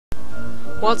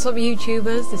What's up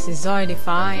YouTubers, this is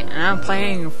Zoidify and I'm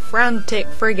playing Frantic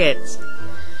Frigates.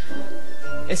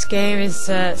 This game is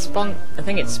I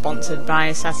think it's sponsored by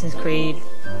Assassin's Creed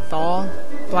 4,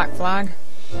 Black Flag,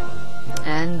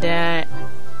 and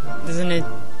there's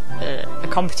a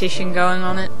competition going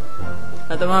on it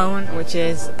at the moment, which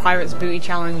is Pirates Booty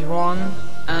Challenge 1,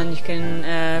 and you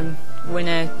can win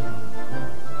a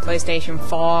PlayStation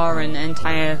 4 and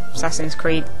entire Assassin's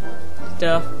Creed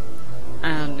stuff.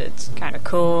 And it's kind of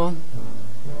cool.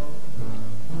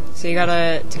 So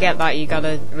to get that, you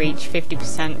gotta reach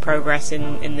 50% progress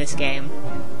in this game.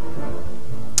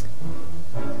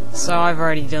 So I've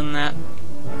already done that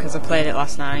because I played it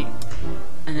last night,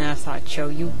 and then I thought I'd show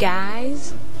you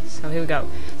guys. So here we go.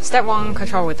 Step 1,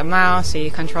 control with the mouse. So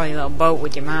you control your little boat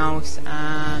with your mouse,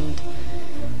 and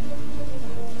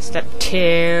Step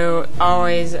 2,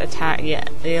 always attack. Yeah,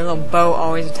 the little boat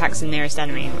always attacks the nearest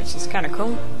enemy, which is kind of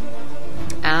cool.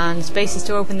 And space is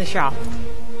to open the shop.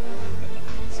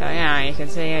 So yeah, you can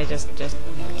see I just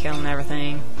killing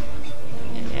everything.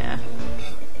 And yeah.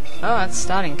 Oh, that's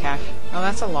starting cash. Oh,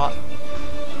 that's a lot.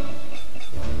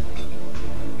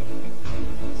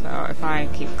 So if I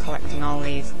keep collecting all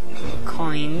these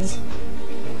coins,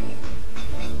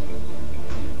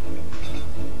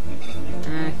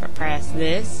 and if I press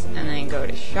this and then go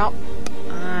to shop,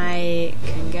 I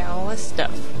can get all this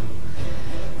stuff.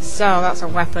 So that's a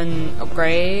weapon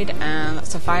upgrade, and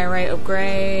that's a fire rate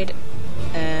upgrade,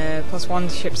 +1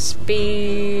 to ship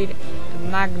speed,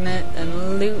 magnet,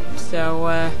 and loot. So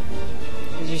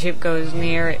as your ship goes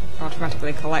near, it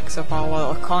automatically collects up all the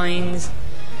little coins,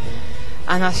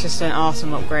 and that's just an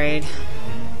awesome upgrade.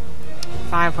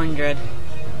 500.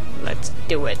 Let's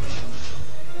do it.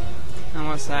 And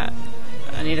what's that?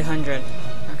 I need 100.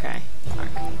 Okay.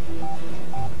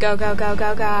 Go, go, go,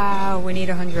 go, go! We need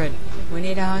 100. We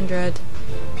need 100.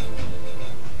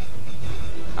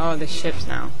 Oh, there's ships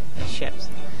now. There's ships.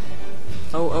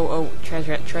 Oh, oh, oh.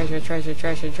 Treasure, treasure, treasure,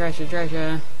 treasure, treasure,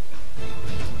 treasure.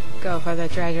 Go for the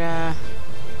treasure.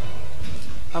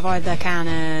 Avoid the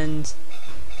cannons.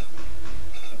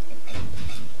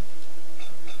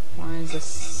 Why is there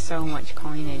so much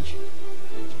coinage?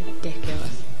 It's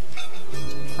ridiculous.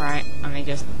 Right, let me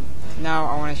just... No,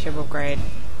 I want a ship upgrade.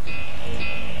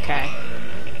 Okay.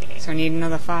 So I need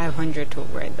another 500 to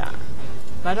upgrade that.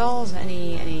 Medals?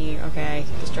 Any... Okay,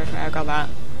 destruction. I got that.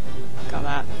 Got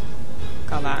that.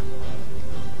 Got that.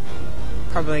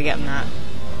 Probably getting that.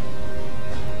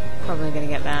 Probably gonna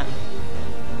get that.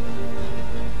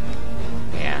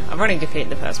 Yeah, I've already defeated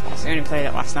the first boss. I only played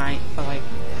it last night for like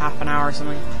half an hour or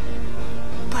something.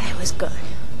 But it was good.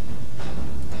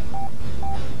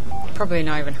 Probably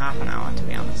not even half an hour, to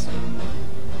be honest.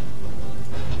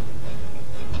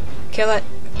 Kill it!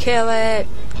 Kill it!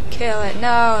 Kill it!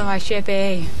 No, my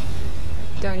shippy!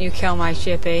 Don't you kill my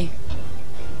shippy!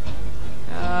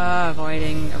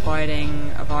 Avoiding,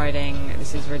 avoiding, avoiding.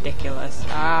 This is ridiculous.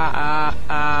 Ow,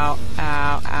 ow,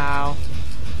 ow.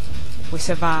 We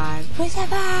survived! We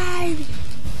survived!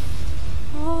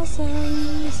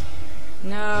 Awesome!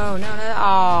 No, no, no.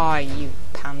 Oh, you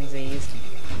pansies.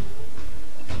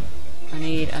 I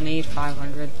need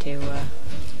 500 to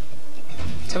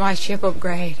my ship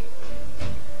upgrade.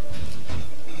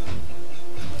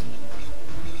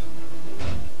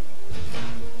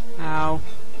 Ow.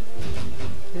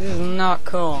 This is not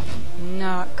cool.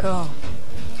 Not cool.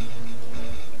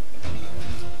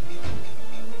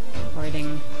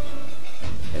 Avoiding.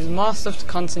 There's more stuff to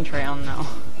concentrate on now.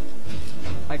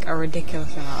 Like a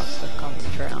ridiculous amount of stuff to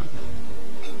concentrate on.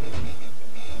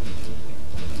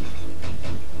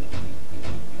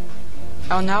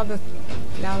 Oh, now that,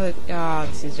 oh,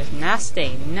 this is just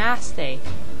nasty, nasty.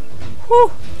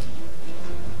 Whew.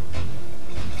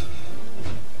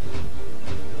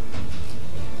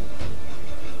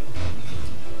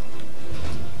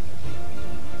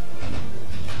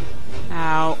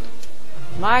 Ow.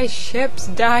 My ship's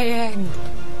dying.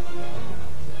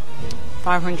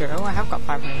 500. Oh, I have got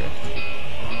 500.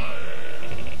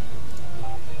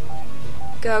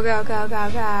 Go, go, go, go,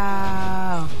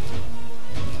 go.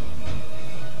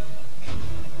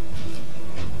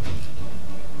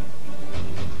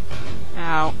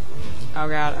 Ow. Oh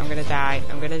god, I'm gonna die.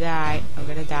 I'm gonna die. I'm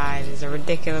gonna die. There's a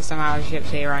ridiculous amount of ships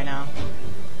here right now.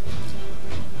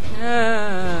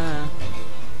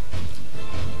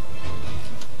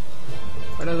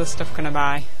 What other stuff can I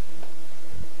buy?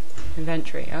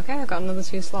 Inventory. Okay, I've got another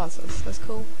 2 slots. That's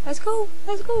cool. That's cool.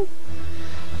 That's cool.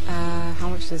 How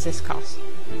much does this cost?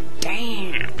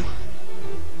 Damn!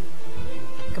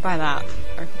 I could buy that.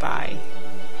 Or I could buy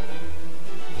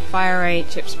fire rate,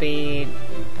 chip speed.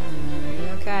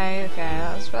 Okay,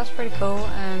 that's pretty cool.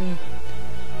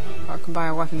 I can buy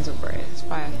a weapons upgrade.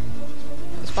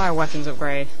 Let's buy a weapons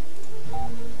upgrade.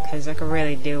 Because I could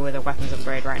really do with a weapons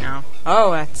upgrade right now.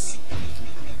 Oh, that's...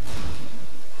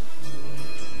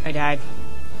 I died.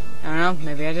 I don't know,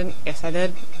 maybe I didn't. Yes, I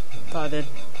did. Thought I did.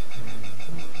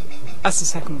 That's the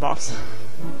second boss.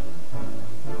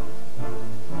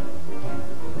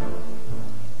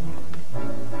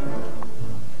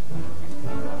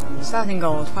 Starting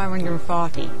gold,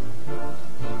 540.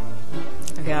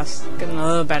 I guess. Getting a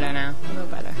little better now. A little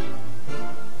better.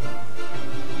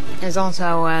 There's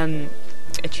also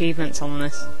achievements on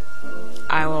this.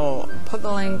 I will put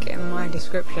the link in my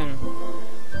description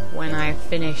when I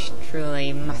finish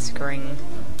truly massacring,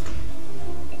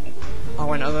 or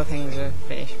when other things have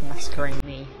finished massacring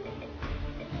me.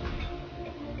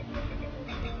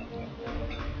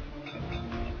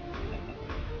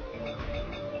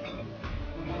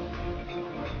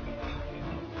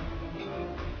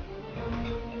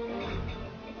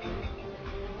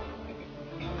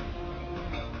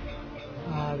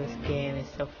 Oh, this game is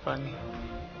so fun.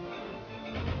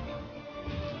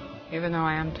 Even though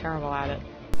I am terrible at it.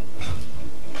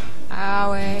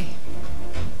 Away!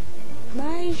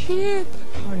 My ship!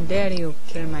 How dare you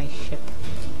kill my ship?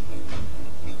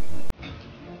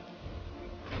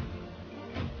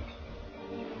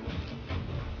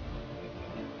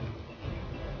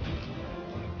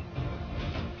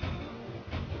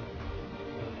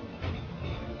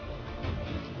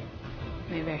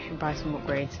 Maybe I should buy some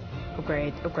upgrades.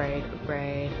 Upgrade, upgrade,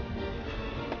 upgrade.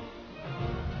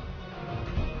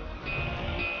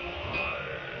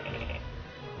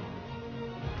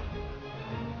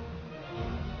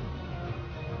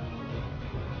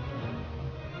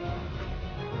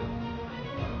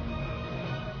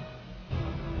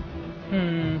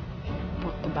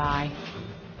 What to buy?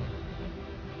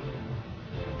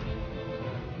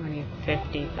 I need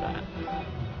 50 for that.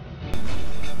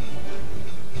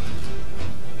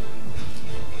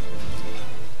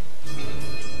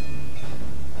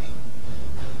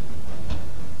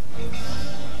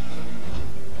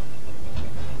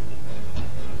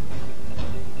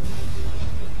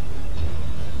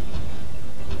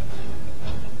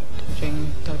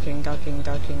 Dodging, dodging,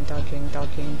 dodging, dodging,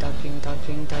 dodging, dodging,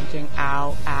 dodging, dodging,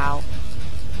 ow, ow.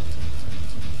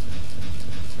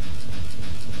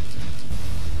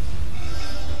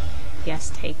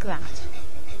 Yes, take that.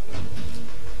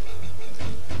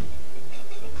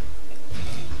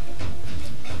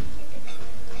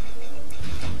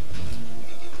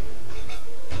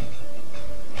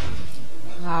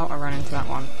 Ow, I ran into that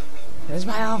one. It was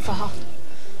my own fault.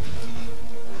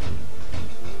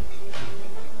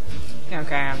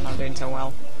 Okay, I'm not doing so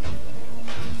well.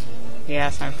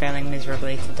 Yes, I'm failing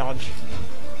miserably to dodge.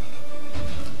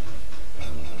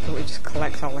 But we just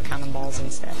collect all the cannonballs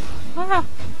instead. Ah!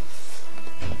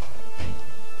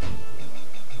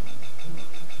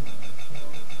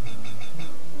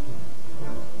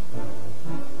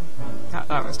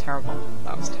 That was terrible.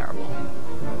 That was terrible.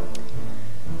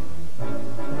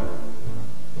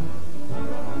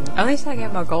 At least I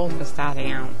get my gold for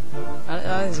starting out.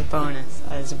 That is a bonus.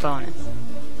 That is a bonus.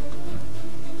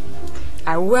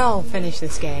 I will finish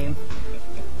this game,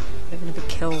 even if it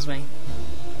kills me.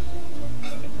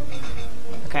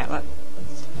 Okay,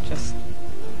 let's just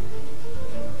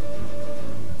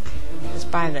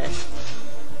buy this.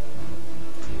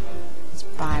 Let's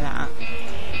buy that.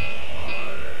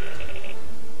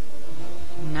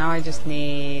 Now I just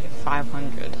need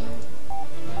 500.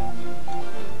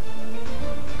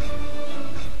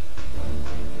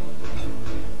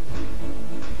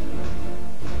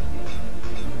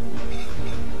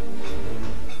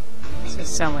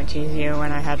 So much easier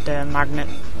when I had the magnet.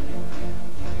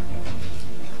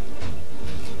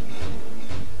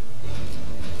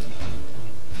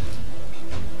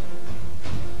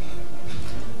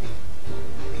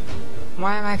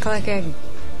 Why am I clicking?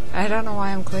 I don't know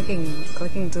why I'm clicking.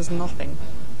 Clicking does nothing.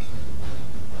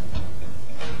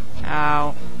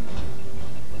 Ow.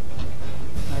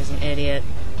 I was an idiot.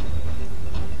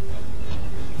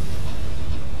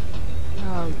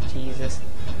 Oh, Jesus.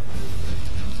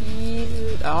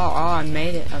 Oh, I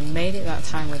made it. I made it that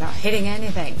time without hitting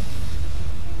anything.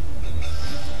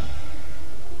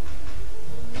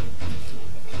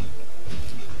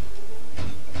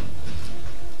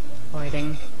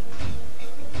 Avoiding.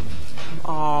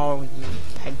 Oh, you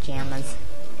pajamas.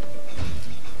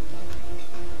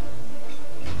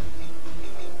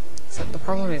 So the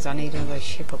problem is I need another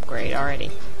ship upgrade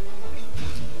already.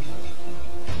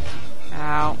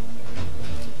 Ow.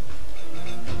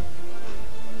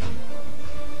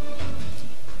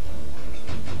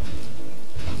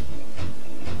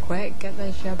 Quick, get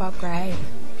the ship upgrade.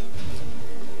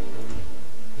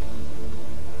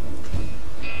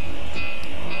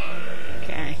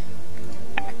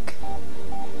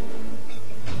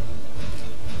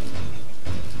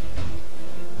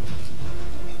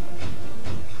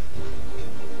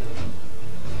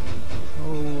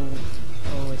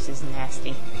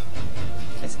 nasty.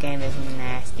 This game is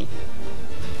nasty.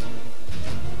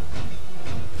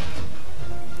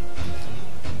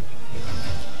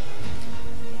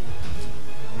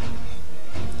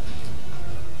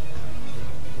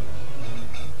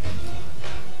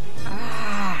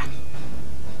 Ah!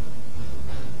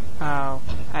 Oh,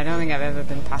 I don't think I've ever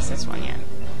been past this one yet.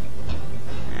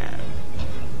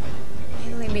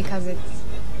 Mainly because it's...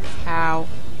 Ow.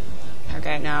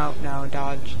 Okay, no,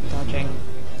 dodging.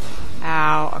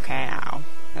 Ow, okay, ow.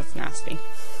 That's nasty.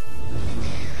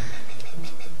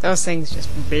 Those things just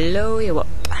blow you up.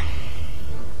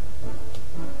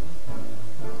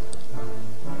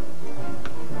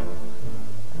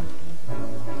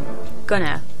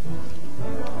 Gonna.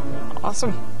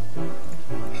 Awesome.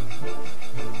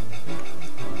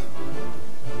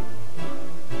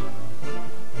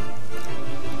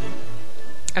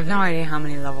 I've no idea how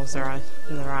many levels there are.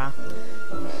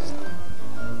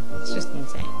 It's just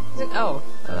insane. Oh,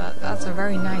 that's a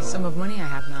very nice sum of money I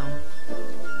have now.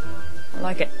 I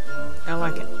like it. I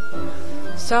like it.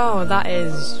 So, that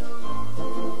is...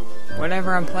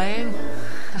 whatever I'm playing?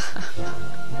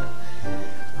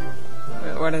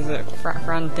 What is it?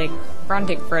 Frantic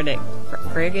Frigate?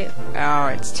 Oh,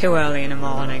 it's too early in the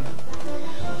morning.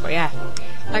 But yeah.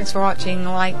 Thanks for watching,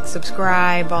 like,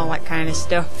 subscribe, all that kind of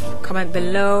stuff. Comment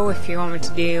below if you want me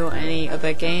to do any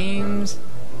other games.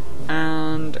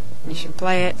 And you should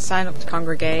play it. Sign up to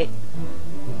Congregate.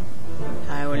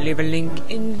 I will leave a link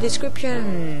in the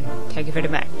description. Thank you very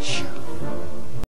much.